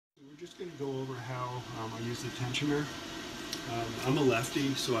just going to go over how I use the tensioner. I'm a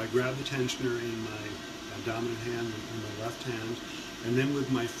lefty, so I grab the tensioner in my dominant hand and my left hand, and then with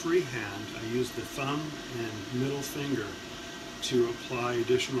my free hand I use the thumb and middle finger to apply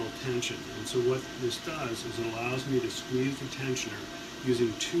additional tension. And so what this does is it allows me to squeeze the tensioner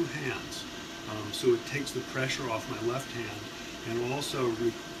using two hands. So it takes the pressure off my left hand and also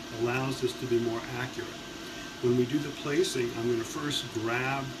allows this to be more accurate. When we do the placing, I'm going to first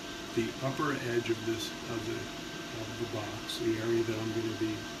grab the upper edge of the box, the area that I'm going to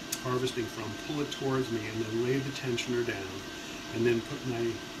be harvesting from, pull it towards me, and then lay the tensioner down, and then put my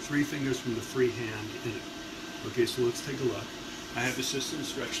three fingers from the free hand in it. Okay, so let's take a look. I have assistants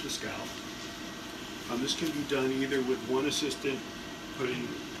stretch the scalp. This can be done either with one assistant putting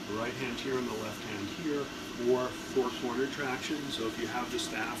the right hand here and the left hand here, or four-corner traction. So if you have the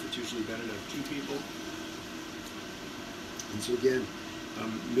staff, it's usually better to have two people. And so again,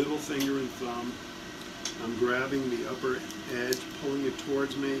 middle finger and thumb, I'm grabbing the upper edge, pulling it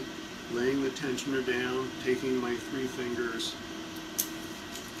towards me, laying the tensioner down, taking my three fingers,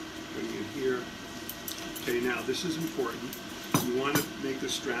 putting it here. Okay, now this is important. You want to make the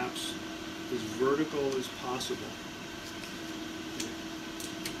straps as vertical as possible.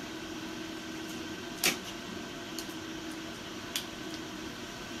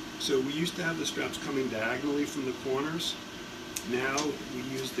 So we used to have the straps coming diagonally from the corners. Now we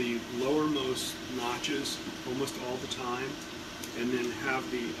use the lowermost notches almost all the time, and then have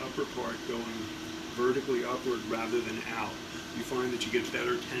the upper part going vertically upward rather than out. You find that you get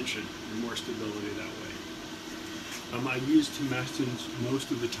better tension and more stability that way. I use tumescence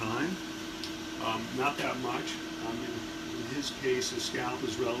most of the time, not that much. In his case, his scalp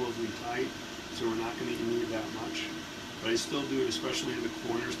is relatively tight, so we're not going to need that much. But I still do it, especially in the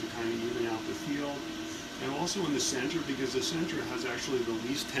corners, to kind of even out the feel. And also in the center, because the center has actually the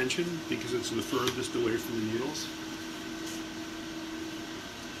least tension because it's the furthest away from the needles.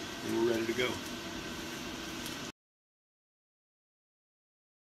 And we're ready to go.